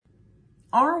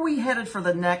Are we headed for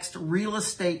the next real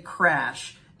estate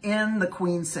crash in the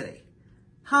Queen City?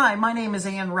 Hi, my name is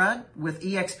Ann Rudd with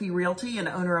eXp Realty and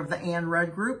owner of the Ann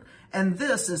Rudd Group, and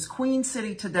this is Queen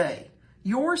City Today,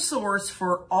 your source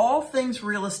for all things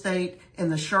real estate in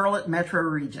the Charlotte metro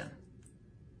region.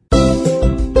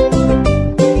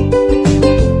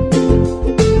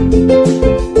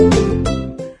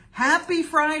 Happy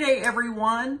Friday,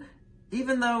 everyone.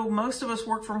 Even though most of us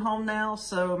work from home now,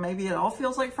 so maybe it all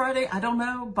feels like Friday, I don't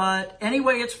know. But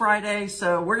anyway, it's Friday,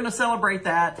 so we're going to celebrate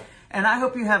that. And I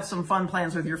hope you have some fun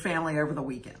plans with your family over the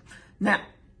weekend. Now,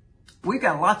 we've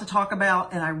got a lot to talk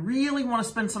about, and I really want to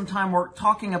spend some time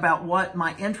talking about what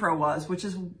my intro was, which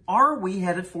is, are we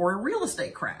headed for a real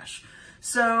estate crash?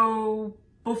 So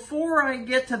before I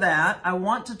get to that, I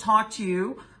want to talk to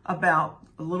you about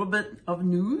a little bit of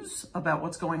news about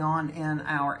what's going on in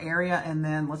our area, and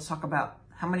then let's talk about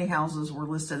how many houses were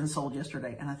listed and sold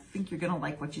yesterday, and I think you're going to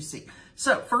like what you see.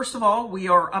 So first of all, we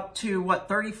are up to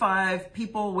 35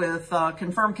 people with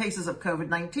confirmed cases of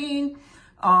COVID-19.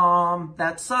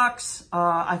 That sucks.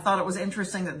 I thought it was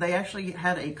interesting that they actually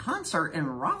had a concert in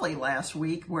Raleigh last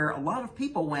week where a lot of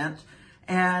people went,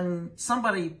 and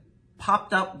somebody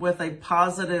popped up with a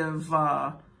positive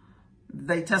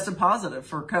they tested positive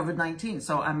for COVID-19.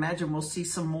 So I imagine we'll see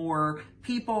some more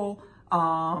people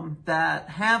that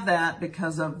have that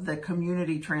because of the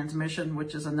community transmission,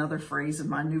 which is another phrase in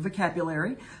my new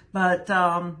vocabulary. But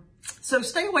so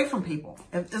stay away from people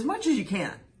as much as you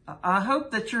can. I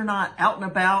hope that you're not out and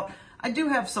about. I do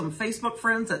have some Facebook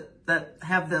friends that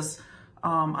have this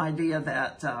idea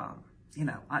that,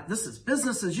 this is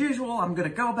business as usual. I'm going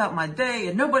to go about my day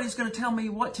and nobody's going to tell me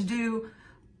what to do.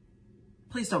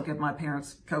 Please don't give my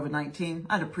parents COVID-19.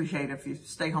 I'd appreciate it if you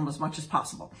stay home as much as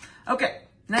possible. Okay,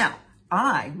 now,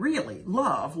 I really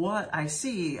love what I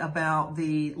see about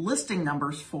the listing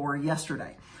numbers for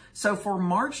yesterday. So for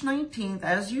March 19th,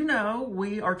 as you know,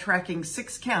 we are tracking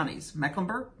 6 counties: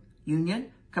 Mecklenburg,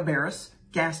 Union, Cabarrus,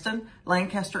 Gaston,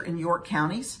 Lancaster, and York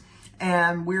counties.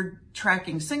 And we're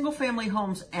tracking single-family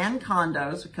homes and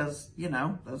condos because,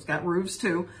 those got roofs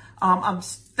too. I'm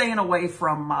staying away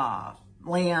from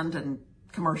land and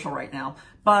commercial right now,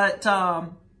 but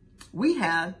we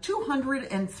had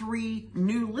 203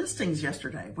 new listings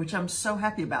yesterday, which I'm so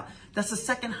happy about. That's the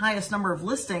second highest number of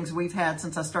listings we've had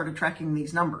since I started tracking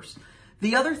these numbers.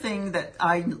 The other thing that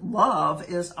I love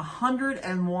is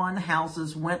 101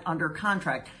 houses went under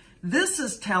contract. This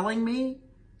is telling me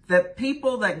that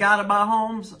people that got to buy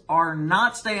homes are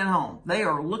not staying home. They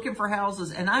are looking for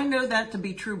houses, and I know that to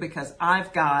be true because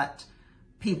I've got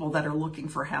people that are looking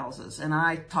for houses, and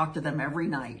I talk to them every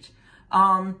night.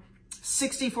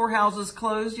 64 houses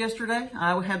closed yesterday.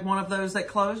 I had one of those that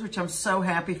closed, which I'm so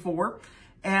happy for.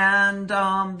 And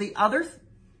the other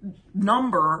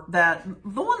number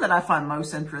the one that I find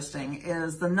most interesting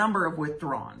is the number of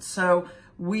withdrawn. So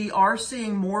we are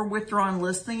seeing more withdrawn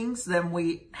listings than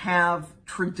we have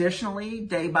traditionally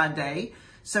day by day.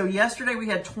 So yesterday we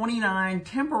had 29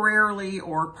 temporarily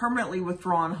or permanently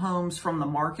withdrawn homes from the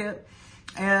market.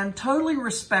 And totally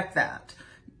respect that.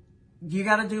 You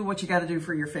got to do what you got to do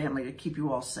for your family to keep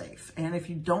you all safe. And if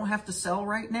you don't have to sell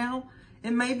right now,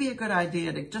 it may be a good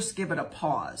idea to just give it a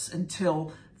pause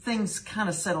until things kind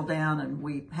of settle down and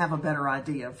we have a better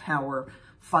idea of how we're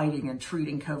fighting and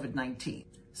treating COVID-19.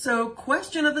 So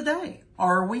question of the day,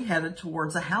 are we headed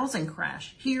towards a housing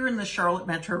crash here in the Charlotte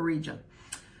metro region?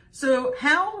 So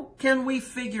how can we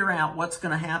figure out what's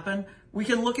going to happen? We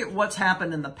can look at what's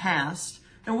happened in the past.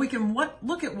 And we can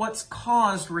look at what's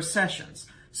caused recessions.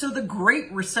 So the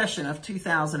Great Recession of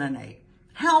 2008,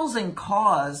 housing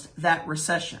caused that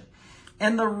recession.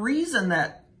 And the reason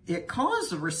that it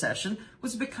caused the recession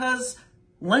was because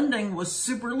lending was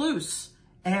super loose.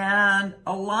 And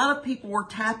a lot of people were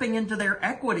tapping into their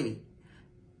equity.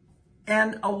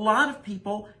 And a lot of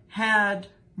people had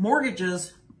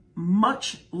mortgages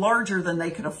much larger than they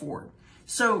could afford.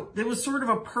 So there was sort of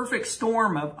a perfect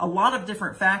storm of a lot of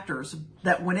different factors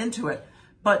that went into it.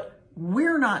 But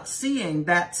we're not seeing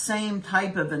that same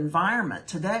type of environment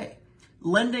today.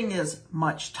 Lending is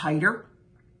much tighter.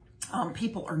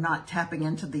 People are not tapping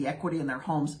into the equity in their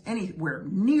homes anywhere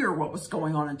near what was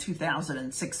going on in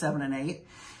 2006, 7, and 8.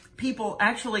 People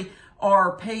actually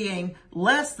are paying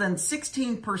less than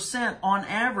 16% on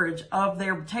average of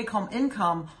their take-home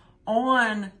income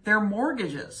on their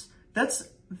mortgages. That's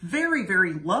very,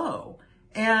 very low.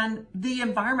 And the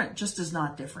environment just is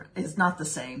not different. It's not the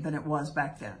same than it was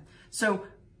back then. So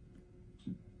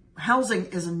housing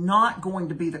is not going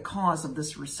to be the cause of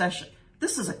this recession.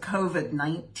 This is a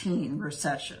COVID-19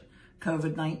 recession.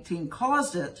 COVID-19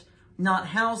 caused it, not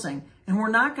housing. And we're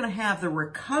not going to have the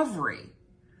recovery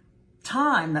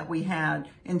time that we had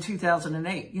in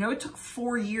 2008. It took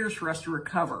 4 years for us to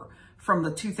recover from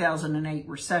the 2008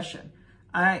 recession.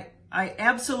 I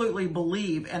absolutely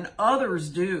believe, and others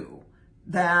do,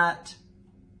 that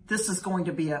this is going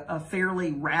to be a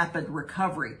fairly rapid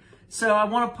recovery. So I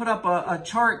want to put up a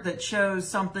chart that shows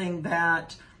something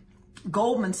that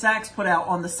Goldman Sachs put out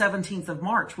on the 17th of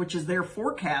March, which is their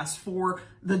forecast for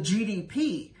the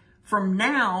GDP from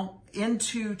now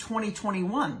into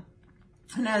 2021.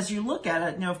 And as you look at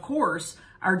it, now, of course,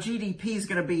 our GDP is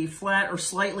going to be flat or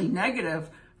slightly negative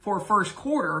for first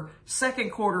quarter,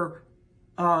 second quarter,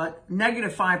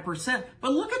 negative 5%.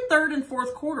 But look at third and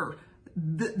fourth quarter.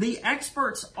 The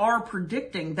experts are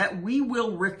predicting that we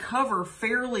will recover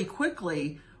fairly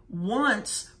quickly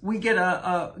once we get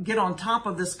on top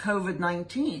of this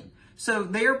COVID-19. So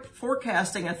they're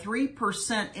forecasting a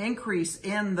 3% increase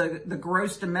in the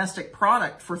gross domestic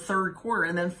product for third quarter,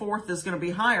 and then fourth is going to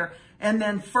be higher, and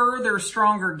then further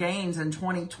stronger gains in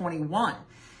 2021.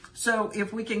 So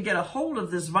if we can get a hold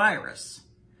of this virus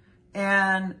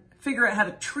and figure out how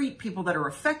to treat people that are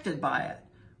affected by it,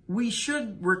 we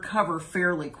should recover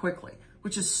fairly quickly,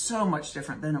 which is so much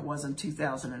different than it was in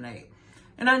 2008.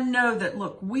 And I know that,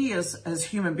 look, we as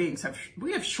human beings have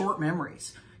short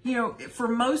memories. For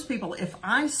most people, if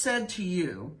I said to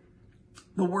you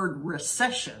the word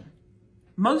recession,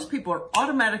 most people are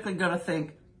automatically going to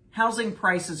think housing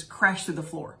prices crash through the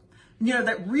floor.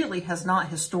 That really has not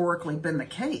historically been the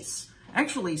case.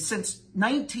 Actually, since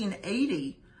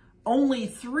 1980, only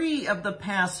 3 of the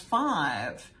past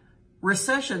 5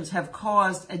 recessions have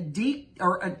caused 3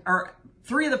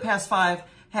 of the past 5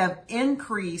 have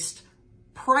increased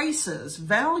prices,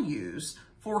 values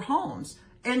for homes.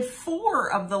 And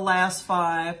 4 of the last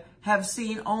 5 have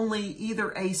seen only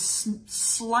either a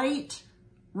slight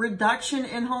reduction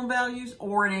in home values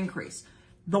or an increase.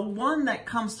 The one that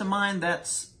comes to mind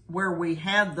that's where we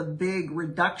had the big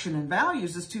reduction in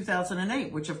values is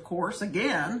 2008, which, of course,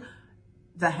 again,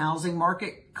 the housing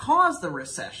market caused the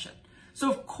recession. So,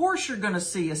 of course, you're going to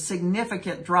see a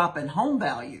significant drop in home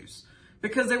values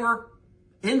because they were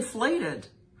inflated.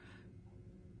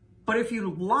 But if you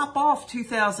lop off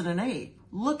 2008,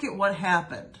 look at what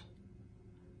happened.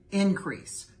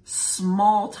 Increase,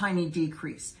 small, tiny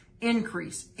decrease,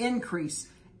 increase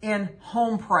in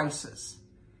home prices.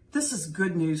 This is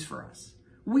good news for us.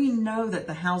 We know that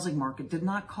the housing market did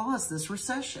not cause this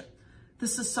recession.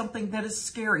 This is something that is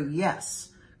scary. Yes,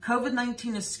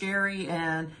 COVID-19 is scary,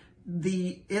 and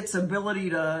its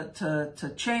ability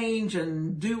to change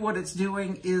and do what it's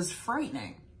doing is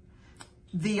frightening.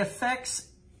 The effects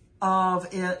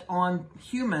of it on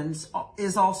humans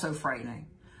is also frightening.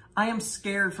 I am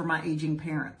scared for my aging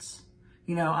parents.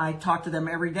 I talk to them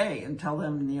every day and tell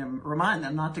them, remind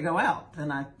them not to go out.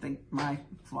 And I think my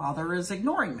father is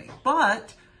ignoring me.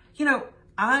 But,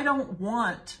 I don't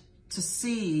want to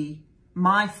see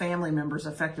my family members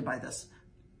affected by this.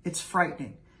 It's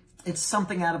frightening. It's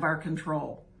something out of our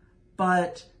control.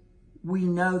 But we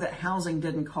know that housing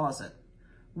didn't cause it.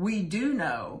 We do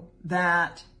know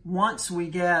that once we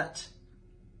get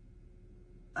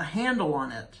a handle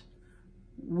on it,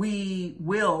 we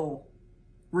will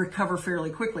recover fairly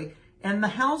quickly. And the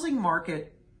housing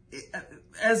market,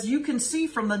 as you can see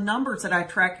from the numbers that I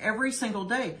track every single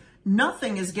day,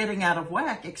 nothing is getting out of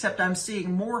whack, except I'm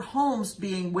seeing more homes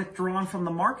being withdrawn from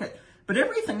the market. But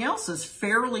everything else is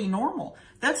fairly normal.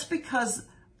 That's because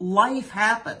life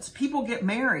happens. People get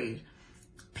married.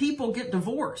 People get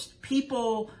divorced.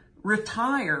 People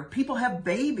retire. People have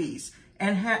babies,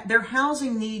 and their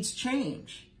housing needs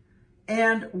change.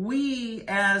 And we,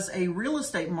 as a real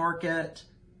estate market,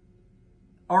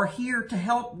 are here to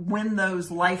help when those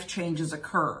life changes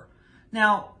occur.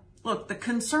 Now, look, the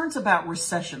concerns about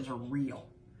recessions are real.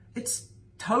 It's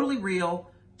totally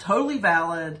real, totally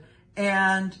valid,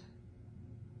 and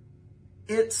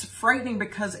it's frightening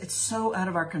because it's so out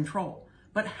of our control.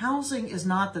 But housing is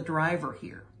not the driver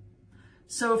here.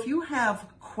 So if you have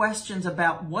questions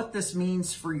about what this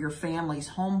means for your family's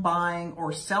home buying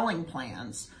or selling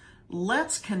plans,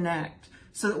 let's connect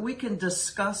so that we can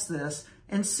discuss this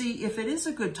and see if it is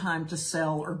a good time to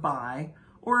sell or buy,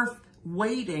 or if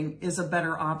waiting is a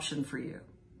better option for you.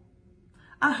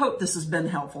 I hope this has been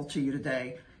helpful to you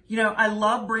today. I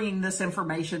love bringing this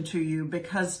information to you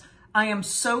because I am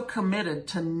so committed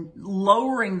to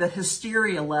lowering the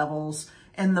hysteria levels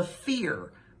and the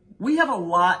fear. We have a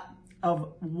lot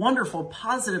of wonderful,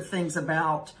 positive things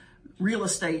about real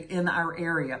estate in our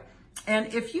area.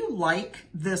 And if you like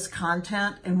this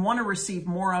content and want to receive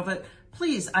more of it,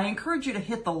 please, I encourage you to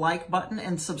hit the like button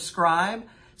and subscribe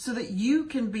so that you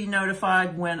can be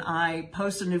notified when I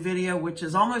post a new video, which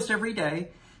is almost every day.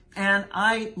 And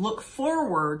I look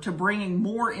forward to bringing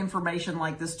more information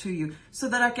like this to you so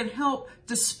that I can help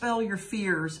dispel your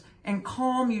fears and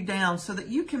calm you down so that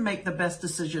you can make the best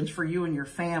decisions for you and your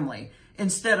family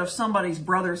instead of somebody's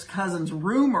brother's cousin's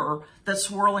rumor that's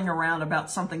swirling around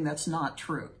about something that's not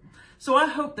true. So I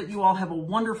hope that you all have a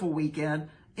wonderful weekend.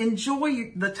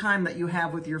 Enjoy the time that you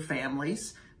have with your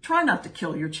families. Try not to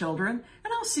kill your children,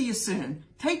 and I'll see you soon.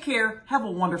 Take care. Have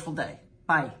a wonderful day.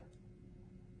 Bye.